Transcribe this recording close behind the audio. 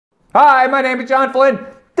Hi, my name is John Flynn.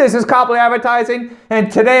 This is Copley Advertising, and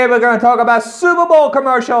today we're going to talk about Super Bowl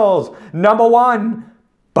commercials. Number one,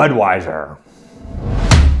 Budweiser.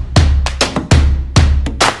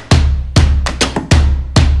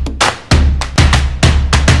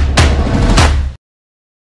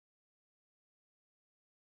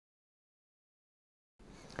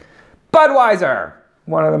 Budweiser,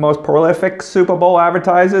 one of the most prolific Super Bowl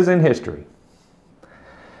advertisers in history.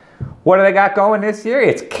 What do they got going this year?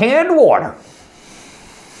 It's canned water.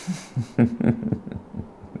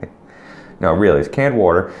 No, really, it's canned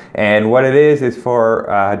water. And what it is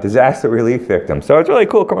for disaster relief victims. So it's a really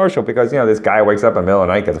cool commercial because, you know, this guy wakes up in the middle of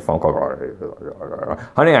the night, gets a phone call,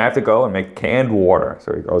 honey, I have to go and make canned water.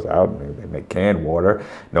 So he goes out and they make canned water.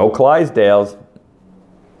 No Clydesdales.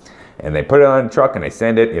 And they put it on a truck and they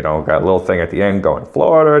send it, you know, got a little thing at the end going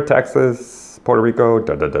Florida, Texas, Puerto Rico,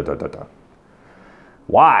 da da da da da da.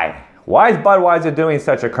 Why? Why is Budweiser doing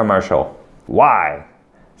such a commercial? Why?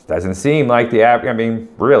 It doesn't seem like the app. I mean,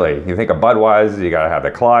 really, you think of Budweiser, you gotta have the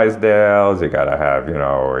Clydesdales, you gotta have, you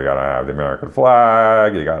know, you gotta have the American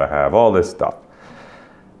flag, you gotta have all this stuff.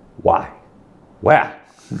 Why? Well,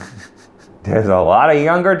 there's a lot of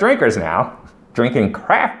younger drinkers now drinking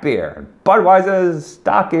craft beer. Budweiser's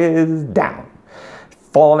stock is down.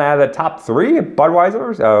 Fallen out of the top 3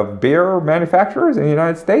 Budweisers of beer manufacturers in the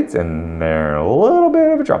United States, and they're a little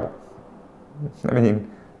bit of trouble. I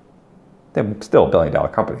mean, they're still a billion-dollar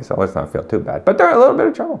company, so let's not feel too bad. But they're in a little bit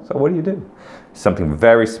of trouble, so what do? Something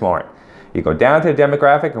very smart. You go down to the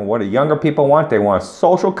demographic, and what do younger people want? They want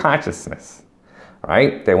social consciousness,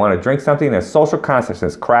 right? They want to drink something that's social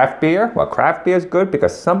consciousness. Craft beer, well, craft beer is good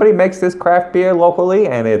because somebody makes this craft beer locally,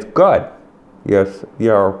 and it's good.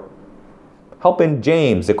 You're helping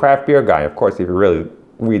James, the craft beer guy. Of course, if you really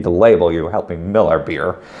read the label, you're helping Miller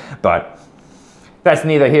beer, but that's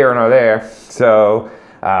neither here nor there. So,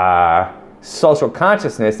 social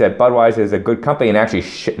consciousness that Budweiser is a good company, and actually,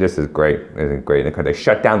 this is great, because they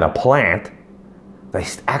shut down the plant. They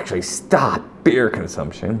actually stopped beer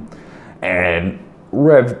consumption and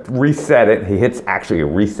reset it. He hits actually a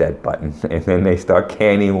reset button, and then they start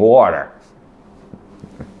canning water.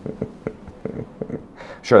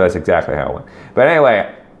 Sure, that's exactly how it went. But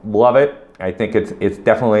anyway, love it. I think it's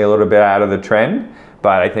definitely a little bit out of the trend,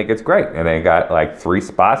 but I think it's great. And they got like 3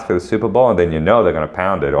 spots for the Super Bowl, and then you know they're going to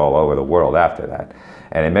pound it all over the world after that.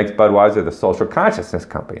 And it makes Budweiser the social consciousness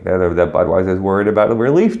company. The Budweiser is worried about a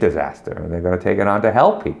relief disaster, and they're going to take it on to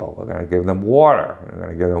help people. We're going to give them water. We're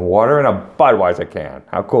going to give them water in a Budweiser can.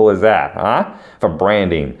 How cool is that, huh? For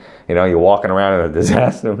branding. You know, you're walking around in a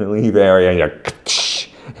disaster relief area, and you're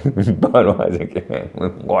Budweiser can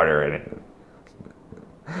with water in it.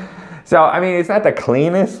 So, I mean, it's not the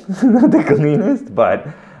cleanest, but,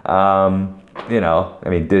 you know, I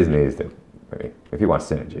mean, Disney is if you want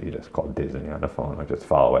synergy, you just call Disney on the phone or just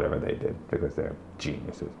follow whatever they did because they're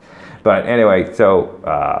geniuses. But anyway, so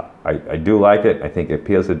I do like it. I think it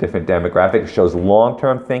appeals to a different demographic. It shows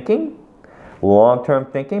long-term thinking.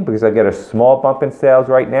 Because I get a small bump in sales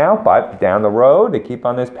right now, but down the road, they keep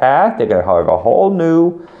on this path. They're going to have a whole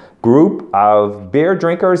new group of beer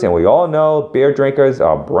drinkers, and we all know beer drinkers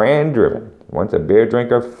are brand driven. Once a beer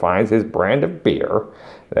drinker finds his brand of beer,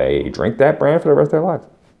 they drink that brand for the rest of their lives.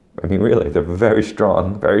 I mean, really, it's a very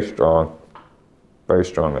strong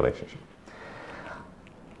relationship.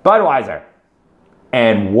 Budweiser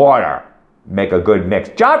and water make a good mix.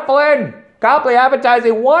 John Flynn, Copley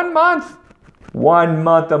Advertising, 1 month. 1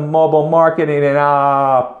 month of mobile marketing, and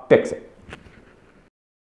I'll fix it.